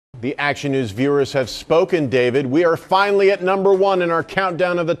The Action News viewers have spoken, David. We are finally at #1 in our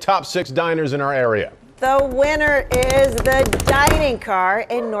countdown of the top 6 diners in our area. The winner is the dining car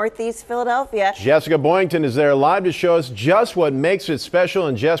in Northeast Philadelphia. Jessica Boyington is there live to show us just what makes it special.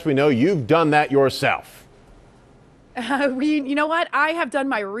 And Jess, we know you've done that yourself. You know what? I have done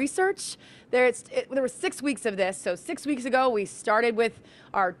my research. There were 6 weeks of this. So 6 weeks ago, we started with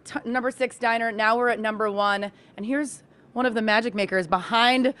our #6 diner. Now we're at #1. And here's one of the magic makers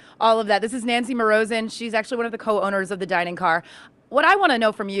behind all of that. This is Nancy Morozin. She's actually one of the co-owners of the dining car. What I want to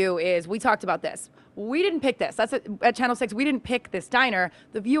know from you is, we talked about this. We didn't pick this. That's at Channel 6. We didn't pick this diner.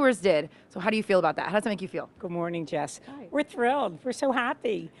 The viewers did. So how do you feel about that? How does it make you feel? Good morning, Jess. Hi. We're thrilled. We're so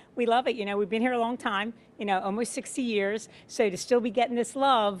happy. We love it. You know, we've been here a long time, almost 60 years. So to still be getting this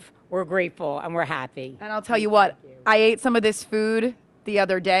love, we're grateful and we're happy. And I'll tell you what, I ate some of this food the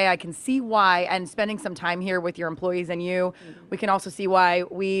other day. I can see why, and spending some time here with your employees and you, we can also see why.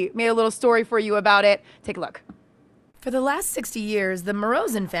 We made a little story for you about it. Take a look. For the last 60 years, the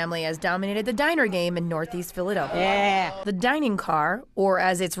Morozin family has dominated the diner game in Northeast Philadelphia. Yeah. The dining car, or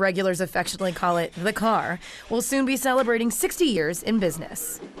as its regulars affectionately call it, the car, will soon be celebrating 60 years in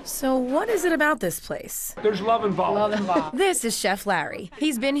business. So what is it about this place? There's love involved. Love involved. This is Chef Larry.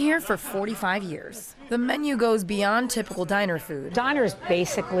 He's been here for 45 years. The menu goes beyond typical diner food. Diners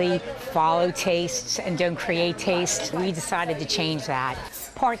basically follow tastes and don't create taste. We decided to change that.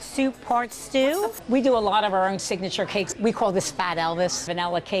 Part soup, part stew. We do a lot of our own signature cakes. We call this Fat Elvis,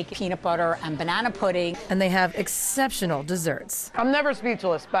 vanilla cake, peanut butter, and banana pudding. And they have exceptional desserts. I'm never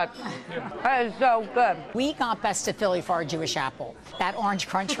speechless, but that is so good. We got Best of Philly for our Jewish apple. That orange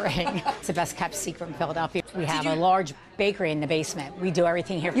crunch ring. It's the best kept secret in Philadelphia. We have a large bakery in the basement. We do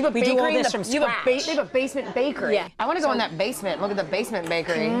everything here. You have a we bakery do all this from scratch. they have a basement bakery. Yeah. I want to go in that basement. Look at the basement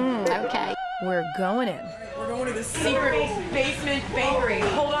bakery. Okay. We're going in. We're going to the secret basement bakery.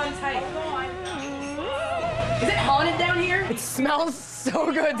 Hold on tight. Is it haunted down here? It smells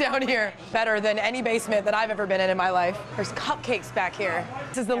so good down here. Better than any basement that I've ever been in my life. There's cupcakes back here.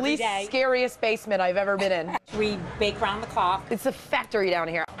 This is the least scariest basement I've ever been in. We bake round the clock. It's a factory down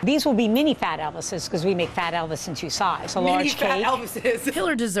here. These will be mini Fat Elvises because we make Fat Elvis in 2 sizes. A large Fat cake. Elvises.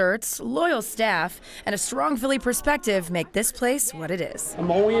 Killer desserts, loyal staff, and a strong Philly perspective make this place what it is.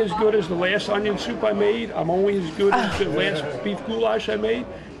 I'm only as good as the last onion soup I made. I'm only as good as the last beef goulash I made.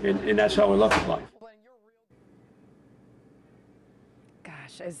 And that's how I look at life.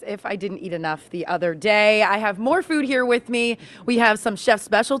 As if I didn't eat enough the other day. I have more food here with me. We have some chef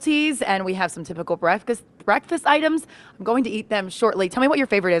specialties and we have some typical breakfast items. I'm going to eat them shortly. Tell me what your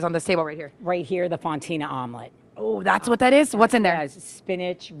favorite is on this table right here. Right here, the Fontina omelet. Oh, that's what that is? What's in there? It has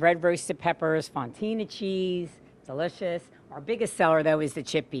spinach, red roasted peppers, Fontina cheese, delicious. Our biggest seller, though, is the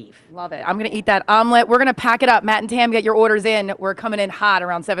chip beef. Love it. I'm going to eat that omelet. We're going to pack it up. Matt and Tam, get your orders in. We're coming in hot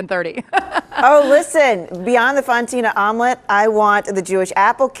around 7:30. Oh, listen, beyond the Fontina omelet, I want the Jewish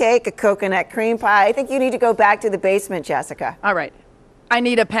apple cake, a coconut cream pie. I think you need to go back to the basement, Jessica. All right. I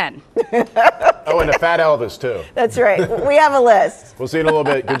need a pen. Oh, and a Fat Elvis, too. That's right. We have a list. We'll see you in a little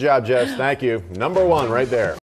bit. Good job, Jess. Thank you. #1 right there.